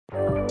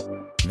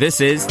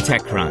This is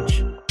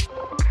TechCrunch.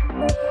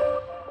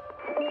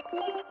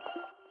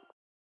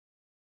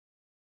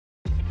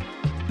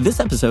 This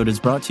episode is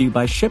brought to you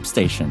by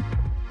ShipStation.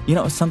 You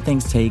know, some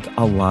things take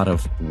a lot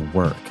of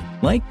work,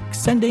 like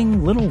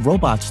sending little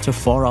robots to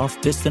far-off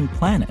distant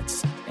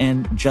planets.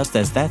 And just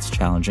as that's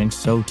challenging,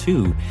 so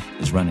too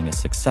is running a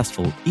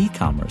successful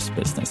e-commerce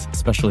business,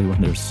 especially when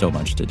there's so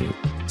much to do.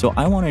 So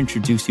I want to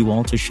introduce you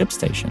all to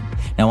ShipStation.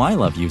 Now, I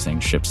love using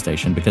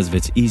ShipStation because of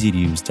its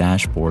easy-to-use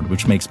dashboard,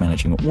 which makes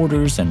managing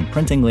orders and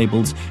printing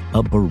labels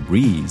a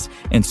breeze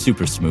and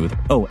super smooth.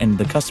 Oh, and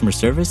the customer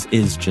service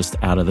is just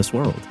out of this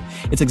world.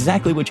 It's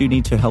exactly what you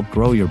need to help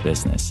grow your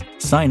business.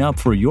 Sign up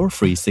for your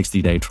free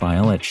 60-day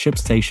trial at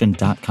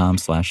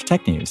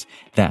shipstation.com/technews.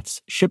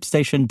 That's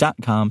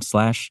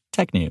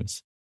shipstation.com/technews.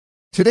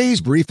 Today's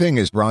briefing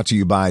is brought to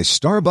you by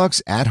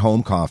Starbucks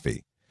at-home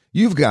coffee.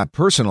 You've got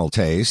personal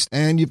taste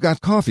and you've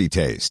got coffee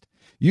taste.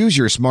 Use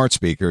your smart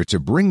speaker to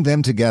bring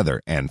them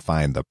together and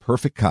find the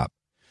perfect cup.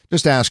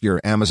 Just ask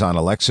your Amazon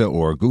Alexa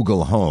or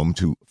Google Home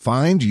to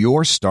find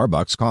your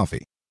Starbucks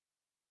coffee.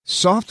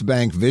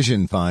 SoftBank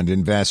Vision Fund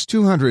invests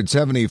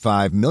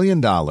 $275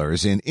 million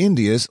in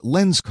India's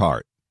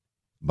Lenskart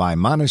by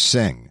Manish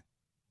Singh.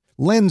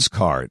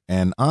 Lenskart,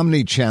 an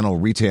omni-channel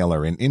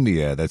retailer in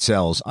India that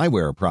sells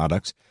eyewear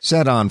products,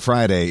 said on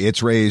Friday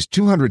it's raised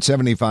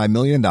 $275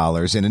 million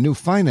in a new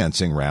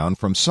financing round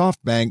from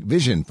SoftBank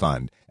Vision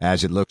Fund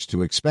as it looks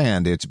to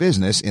expand its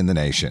business in the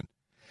nation.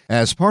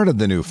 As part of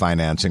the new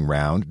financing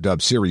round,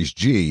 dubbed Series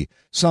G,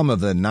 some of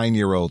the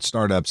 9-year-old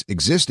startup's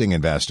existing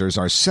investors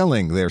are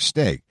selling their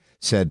stake,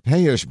 said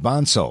Peyush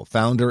Bansal,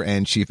 founder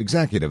and chief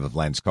executive of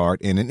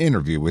Lenskart, in an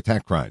interview with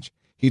TechCrunch.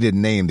 He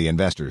didn't name the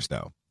investors,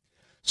 though.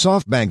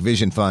 SoftBank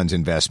Vision Fund's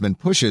investment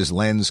pushes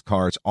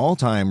Lenskart's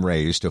all-time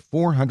raise to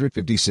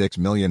 $456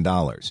 million.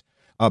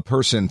 A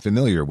person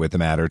familiar with the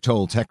matter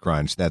told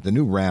TechCrunch that the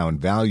new round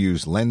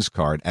values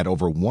Lenskart at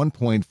over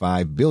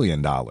 $1.5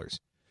 billion.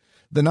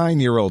 The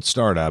 9-year-old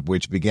startup,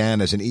 which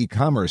began as an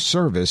e-commerce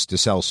service to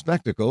sell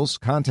spectacles,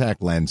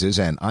 contact lenses,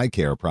 and eye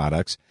care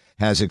products,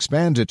 has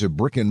expanded to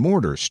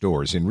brick-and-mortar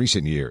stores in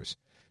recent years.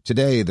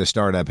 Today, the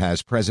startup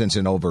has presence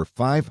in over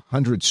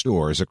 500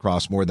 stores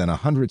across more than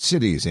 100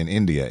 cities in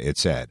India, it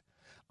said.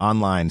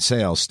 Online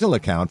sales still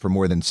account for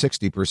more than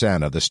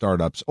 60% of the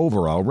startup's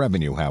overall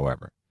revenue,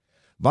 however.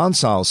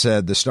 Bansal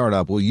said the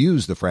startup will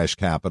use the fresh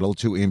capital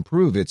to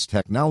improve its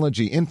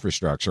technology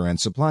infrastructure and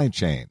supply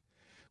chain.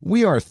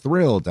 We are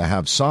thrilled to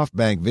have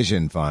SoftBank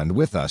Vision Fund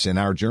with us in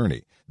our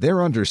journey.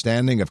 Their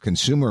understanding of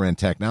consumer and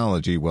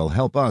technology will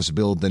help us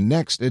build the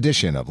next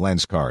edition of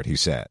Lenskart, he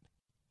said.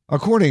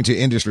 According to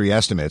industry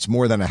estimates,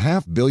 more than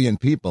 500 million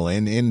people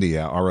in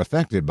India are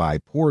affected by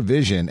poor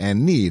vision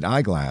and need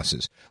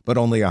eyeglasses, but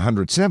only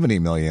 170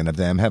 million of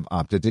them have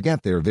opted to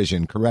get their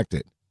vision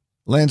corrected.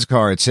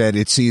 Lenskart said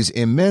it sees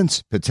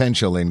immense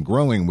potential in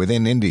growing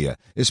within India,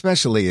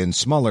 especially in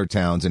smaller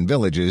towns and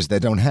villages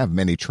that don't have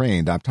many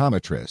trained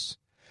optometrists.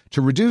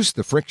 To reduce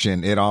the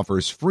friction, it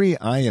offers free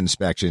eye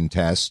inspection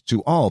tests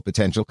to all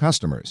potential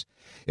customers.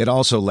 It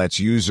also lets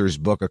users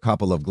book a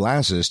couple of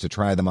glasses to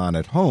try them on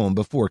at home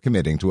before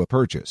committing to a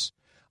purchase.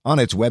 On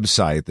its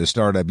website, the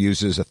startup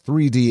uses a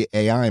 3D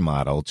AI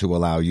model to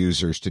allow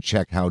users to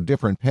check how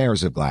different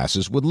pairs of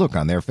glasses would look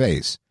on their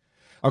face.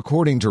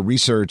 According to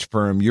research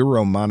firm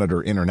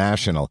Euromonitor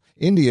International,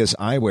 India's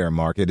eyewear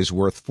market is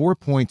worth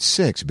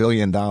 $4.6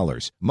 billion,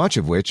 much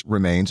of which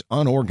remains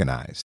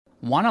unorganized.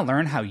 Want to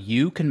learn how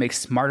you can make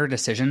smarter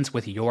decisions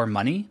with your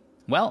money?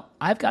 Well,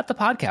 I've got the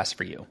podcast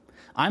for you.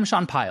 I'm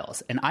Sean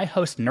Piles, and I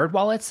host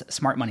NerdWallet's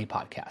Smart Money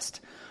Podcast.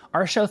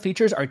 Our show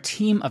features our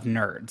team of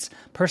nerds,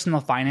 personal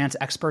finance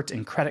experts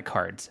in credit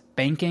cards,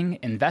 banking,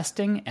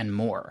 investing, and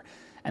more.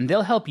 And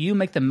they'll help you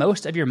make the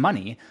most of your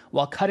money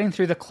while cutting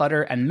through the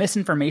clutter and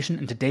misinformation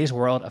in today's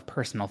world of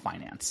personal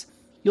finance.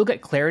 You'll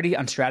get clarity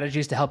on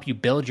strategies to help you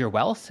build your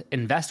wealth,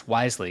 invest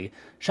wisely,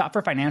 shop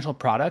for financial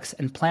products,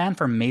 and plan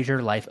for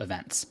major life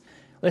events.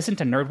 Listen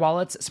to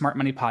NerdWallet's Smart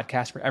Money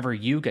Podcast wherever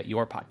you get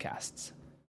your podcasts.